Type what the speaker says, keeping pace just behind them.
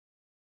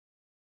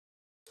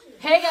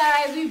Hey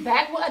guys, we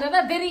back with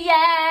another video.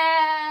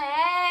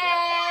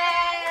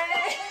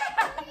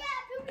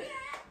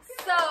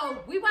 So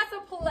we about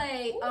to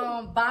play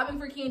bobbing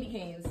for candy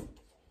canes.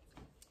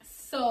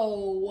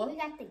 So we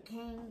got the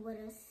gang with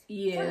us.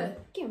 Yeah.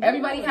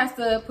 Everybody has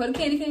to put a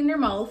candy cane in their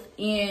mouth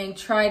and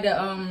try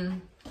to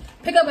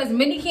pick up as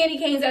many candy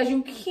canes as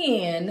you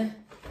can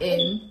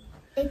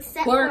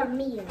except for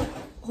me.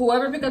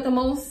 Whoever pick up the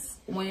most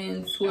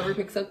wins. Whoever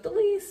picks up the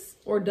least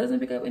or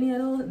doesn't pick up any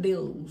at all, they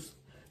lose.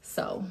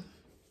 So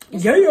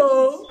yeah.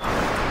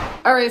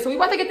 All right, so we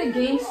about to get the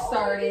game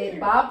started.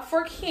 Bob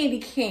for candy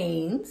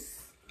canes.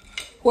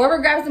 Whoever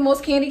grabs the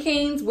most candy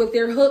canes with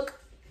their hook,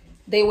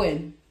 they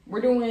win. We're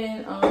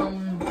doing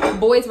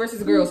boys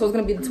versus girls. So it's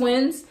gonna be the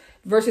twins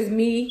versus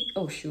me.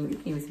 Oh shoot, you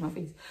can't even see my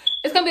face.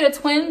 It's gonna be the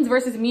twins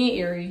versus me and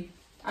Erie.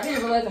 I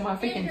didn't realize that my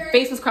freaking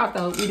face was cropped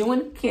out. We're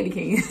doing candy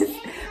canes.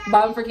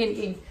 Bobbing for candy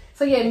canes.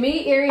 So yeah,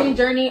 me, Erie, and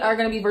Journey are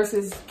gonna be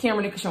versus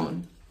Cameron and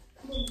Kashawn.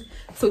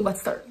 So we about to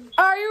start.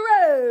 Are you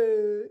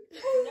ready?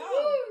 No.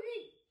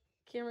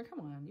 Cameron, come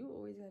on. You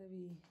always gotta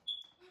be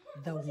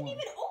the one. Even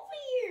over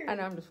here. I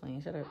know, I'm just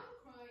playing. Shut up.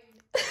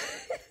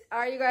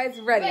 Are you guys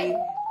ready?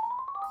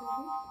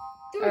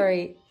 All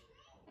right.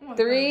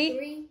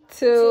 3,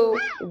 2,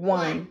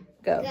 1,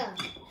 go.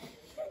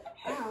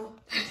 Ow.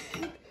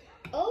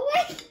 Oh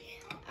wait.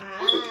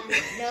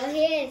 No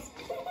hits.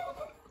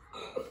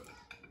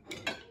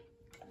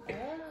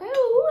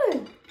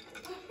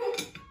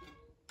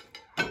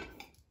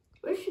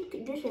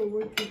 This ain't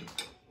working.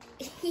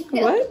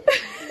 What?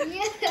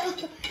 Yeah.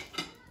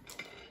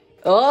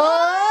 Oh!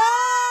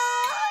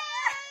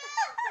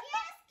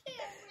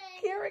 Yes,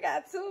 Cameron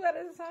got 2 at a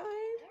time. All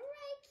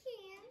right,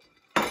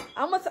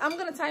 Cam. I'm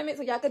gonna time it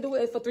so y'all can do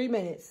it for 3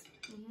 minutes.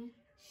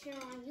 Sean,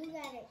 you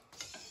got it.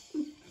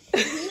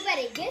 You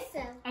better get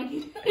some.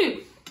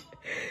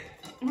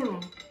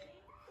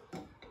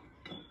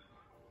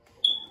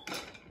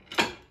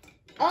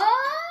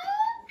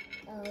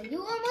 Oh, you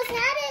almost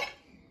had it.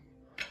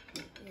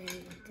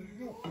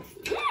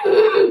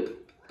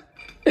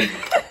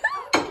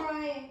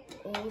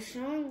 Oh,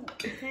 Sean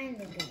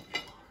kind of good.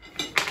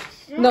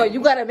 No,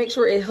 you gotta make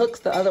sure it hooks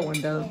the other one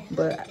though.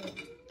 But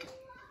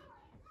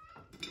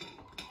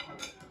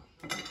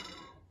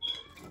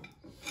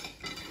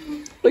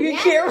look at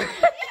Cameron.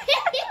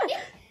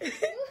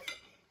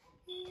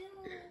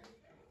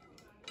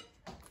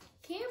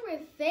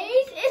 Cameron's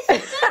face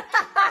is.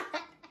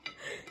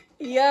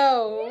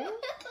 Yo,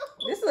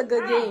 this is a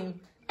good game.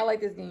 I like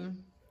this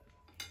game.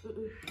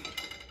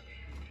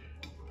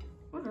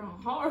 What's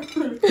wrong? Hard.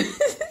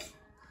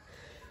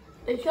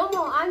 And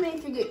somehow I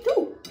managed to get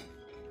 2.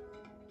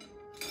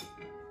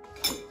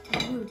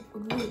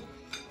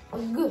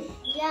 Good.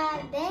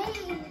 Yeah,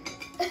 babe.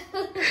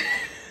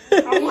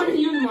 I want to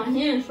use my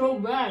hand so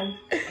bad.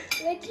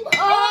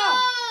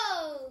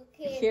 Oh!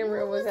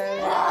 Cameron was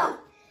having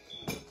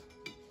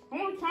How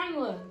much time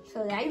left?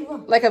 Saliva.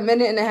 like a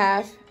minute and a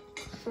half.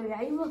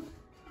 Saliva.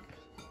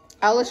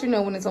 I'll let you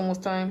know when it's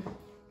almost time.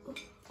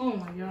 Oh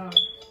my god.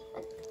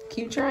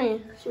 Keep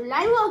trying.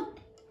 Saliva.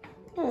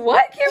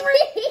 What,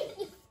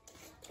 Cameron?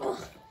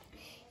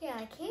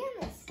 Yeah,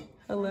 Cameron's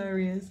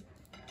Hilarious.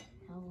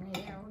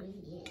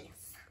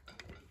 hilarious.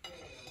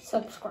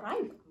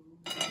 Subscribe.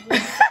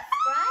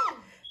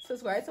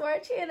 Subscribe to our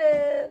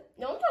channel.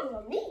 No, I'm talking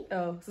about me.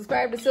 Oh,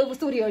 subscribe to Silver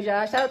Studios,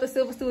 y'all. Shout out to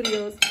Silver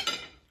Studios.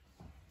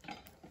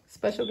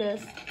 Special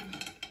guest.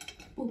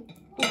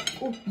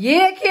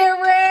 Yeah,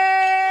 Cameron!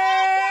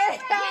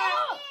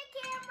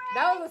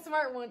 That was a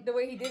smart one, the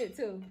way he did it,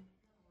 too.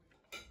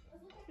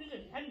 He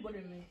just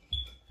headbutted me.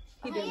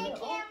 He did Hey, it.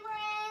 Cameron.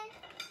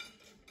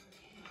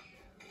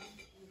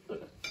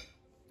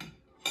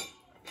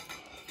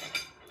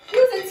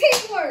 Who's a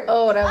teamwork?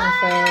 Oh, that was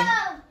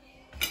fast.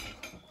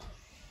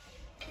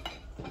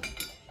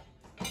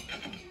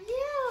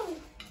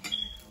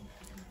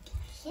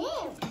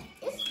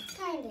 It's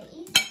kind of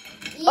easy.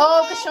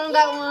 Oh, Kashawn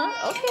got one.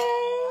 Okay.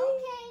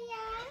 Okay,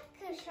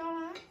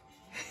 yeah.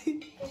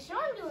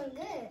 Kashawn doing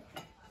good.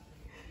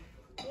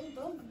 They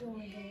both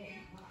doing good.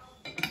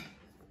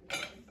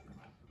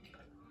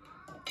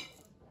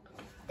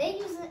 They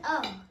using,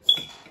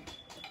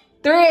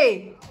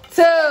 3,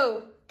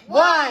 2,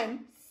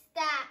 1.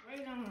 Stop.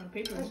 Write down on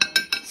paper.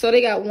 So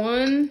they got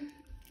 1,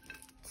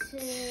 2,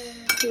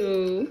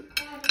 2,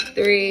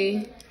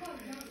 3.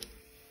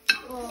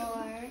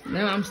 4.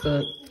 Now I'm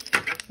stuck.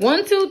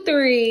 1, 2,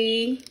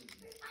 3,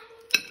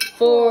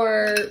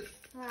 4,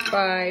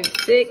 5,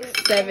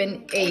 6,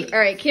 7, 8. All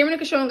right, Cameron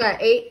and Kashawn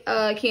got 8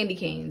 candy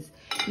canes.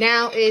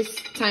 Now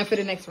it's time for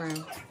the next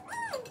round.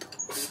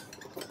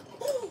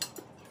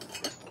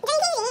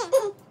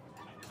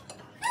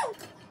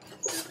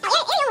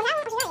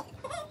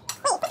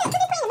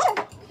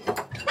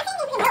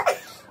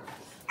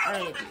 All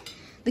right,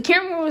 the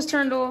camera was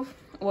turned off.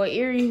 Well,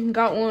 Erie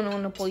got one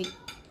on the plate.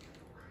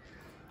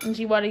 And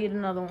she about to get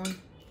another one.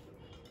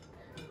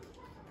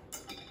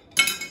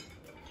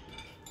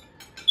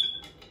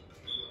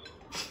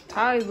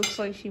 Ty looks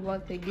like she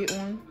about to get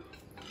one.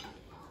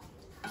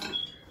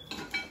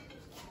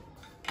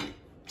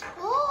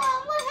 Oh, I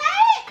almost had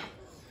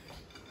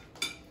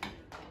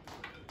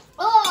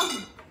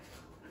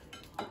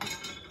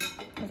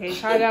Okay,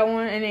 try that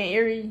one, and then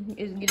Ari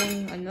is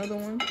getting another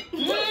one. Just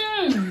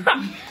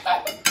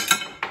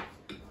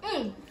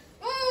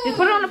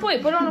put it on the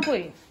plate. Put it on the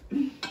plate.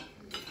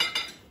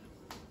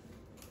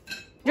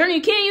 Jordan,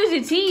 you can't use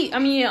your teeth. I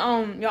mean,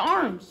 your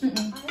arms. A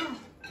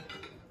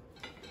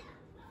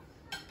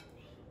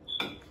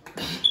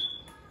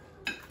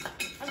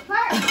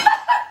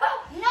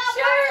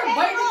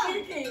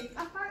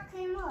part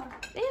came off.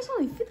 Dang, it's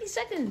only 50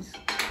 seconds.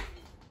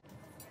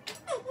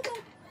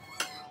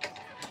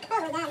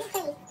 Oh my God, it's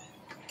crazy.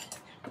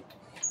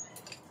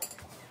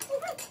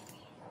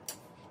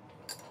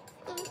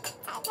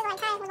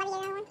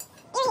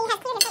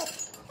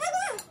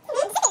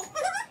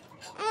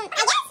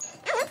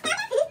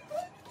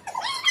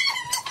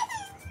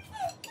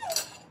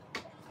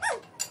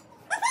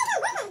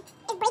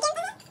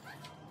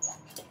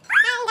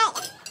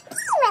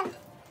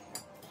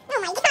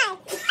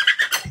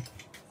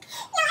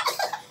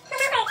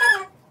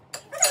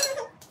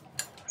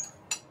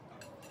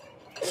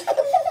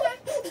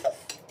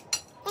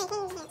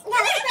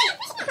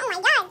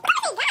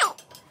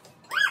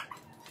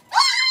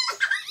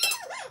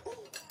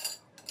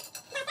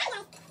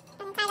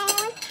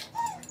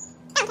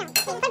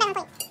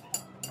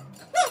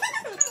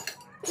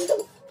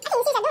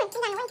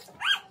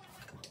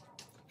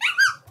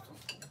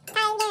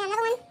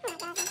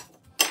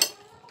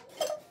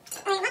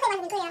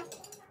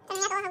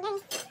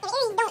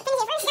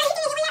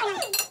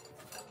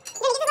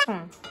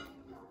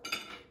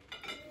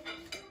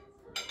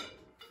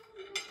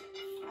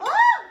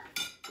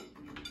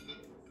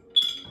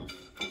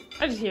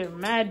 I just hear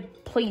mad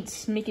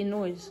plates making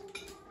noise.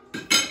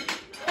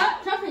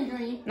 Stop jumping,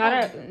 Dream. Not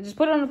that. Just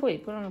put it on the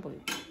plate. Put it on the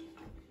plate.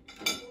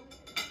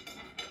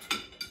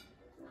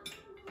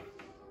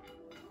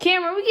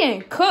 Cameron, we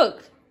getting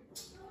cooked.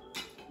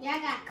 Y'all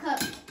got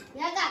cooked.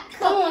 Y'all got cooked.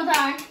 Come on,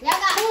 time. Y'all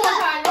got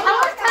cooked.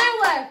 How much time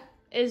left?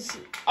 It's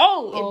it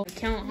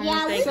count how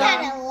much they got. Yeah, we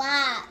got a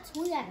lot.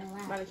 We got a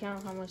lot. About to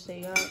count how much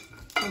they got.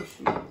 Oh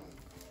shoot.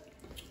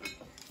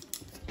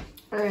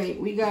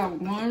 Alright, we got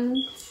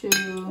 1,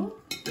 2,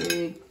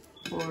 3,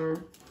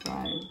 4,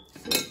 5,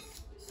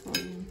 6,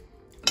 7,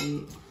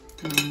 8,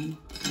 9,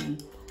 10,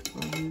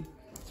 11,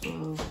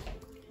 12,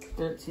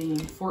 13,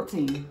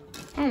 14.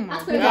 Oh my I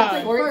could've God.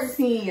 got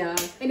 14, y'all.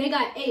 And they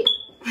got 8.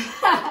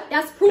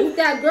 That's proof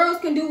that girls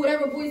can do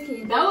whatever boys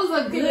can. That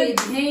was a good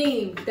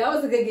game. That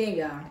was a good game,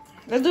 y'all.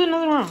 Let's do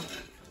another round.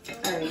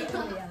 Alright.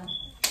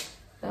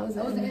 That was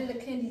the end of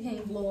the candy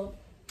cane blow up.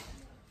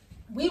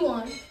 We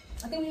won.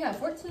 I think we had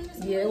 14 or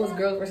something. Yeah, it was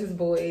girls versus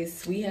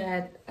boys. We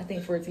had, I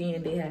think, 14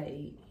 and they had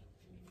 8.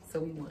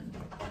 So we won.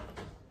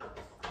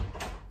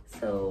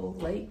 So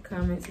like,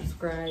 comment,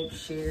 subscribe,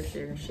 share.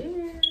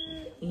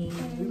 And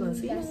we're gonna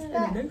see you in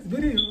the next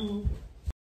video.